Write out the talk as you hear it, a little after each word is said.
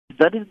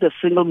that is the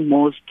single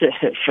most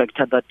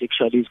factor that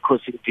actually is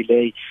causing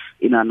delay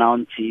in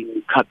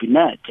announcing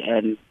cabinet.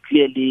 And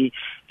clearly,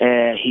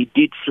 he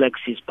did flex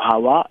his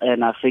power,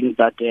 and I think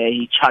that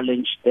he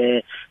challenged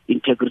the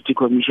Integrity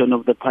Commission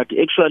of the party.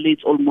 Actually,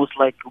 it's almost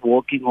like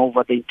walking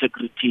over the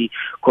Integrity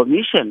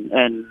Commission,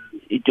 and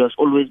it has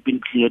always been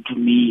clear to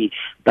me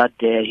that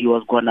he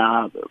was going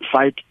to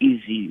fight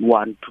easy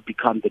one to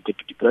become the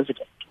deputy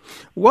president.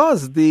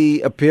 Was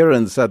the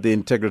appearance at the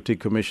Integrity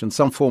Commission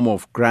some form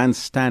of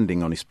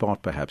grandstanding on his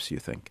part, perhaps, you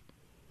think?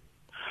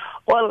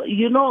 Well,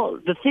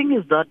 the thing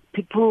is that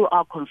people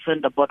are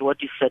concerned about what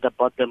is said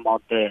about them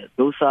out there.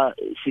 Those are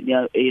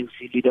senior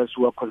ANC leaders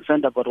who are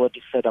concerned about what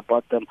is said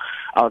about them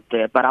out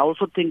there. But I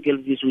also think,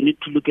 Elvis, we need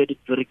to look at it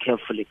very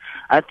carefully.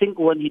 I think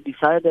when he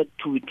decided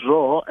to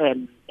withdraw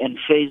and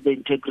face the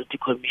Integrity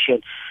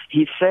Commission,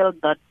 he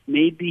felt that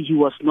maybe he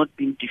was not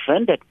being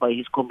defended by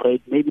his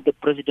comrade. Maybe the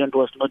president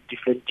was not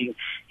defending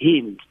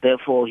him.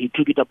 Therefore, he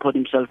took it upon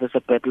himself as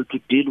a battle to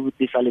deal with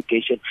this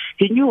allegation.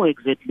 He knew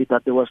exactly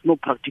that there was no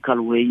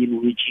practical way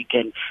in which he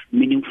can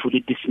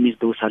meaningfully dismiss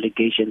those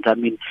allegations. I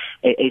mean,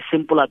 a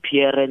simple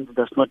appearance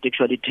does not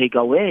actually take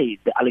away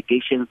the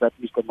allegations that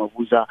Mr.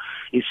 Mabuza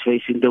is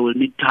facing. They will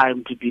need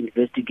time to be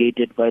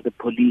investigated by the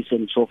police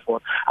and so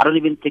forth. I don't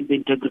even think the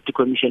Integrity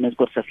Commission has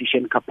got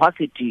sufficient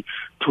capacity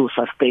to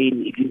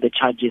sustain even the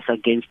charges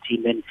against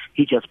him, and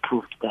he just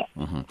proved that.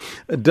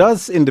 Mm-hmm.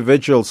 Does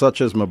individuals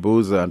such as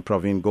Mabuza and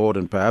Pravin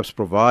Gordhan perhaps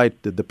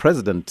provide the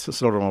President,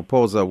 Cyril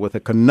Ramaphosa, with a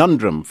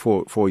conundrum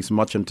for his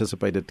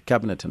much-anticipated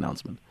cabinet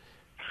announcement?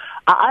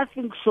 I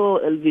think so,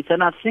 Elvis,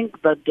 and I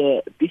think that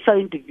these are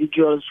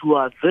individuals who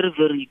are very,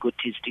 very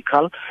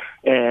egotistical.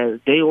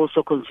 They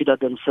also consider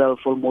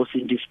themselves almost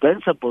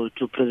indispensable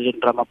to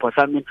President Ramaphosa.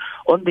 I mean,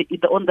 on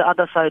the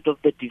other side of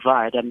the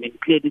divide, I mean,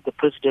 clearly the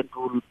president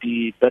will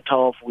be better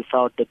off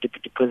without the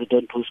deputy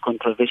president, who's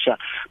controversial.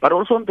 But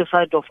also on the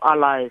side of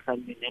allies, I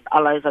mean, and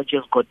allies such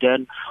as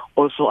Gordhan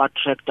also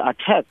attract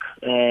attack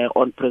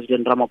on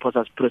President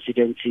Ramaphosa's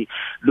presidency.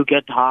 Look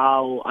at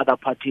how other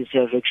parties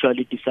have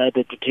actually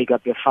decided to take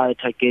up a fight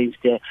against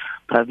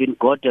Pravin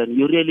Gordhan.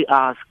 You really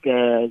ask,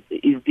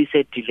 is this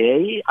a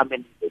delay? I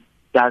mean,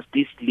 does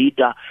this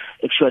leader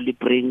actually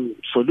bring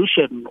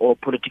solution or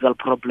political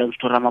problems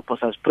to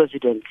Ramaphosa's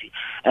presidency?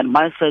 And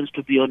my sense,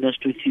 to be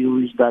honest with you,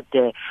 is that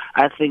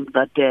I think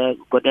that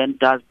Gordhan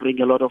does bring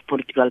a lot of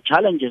political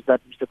challenges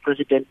that Mr.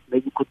 President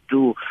maybe could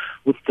do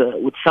with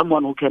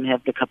someone who can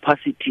have the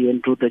capacity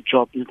and do the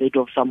job instead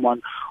of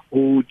someone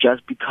who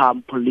just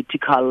become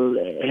political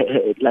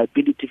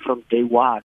liability from day one.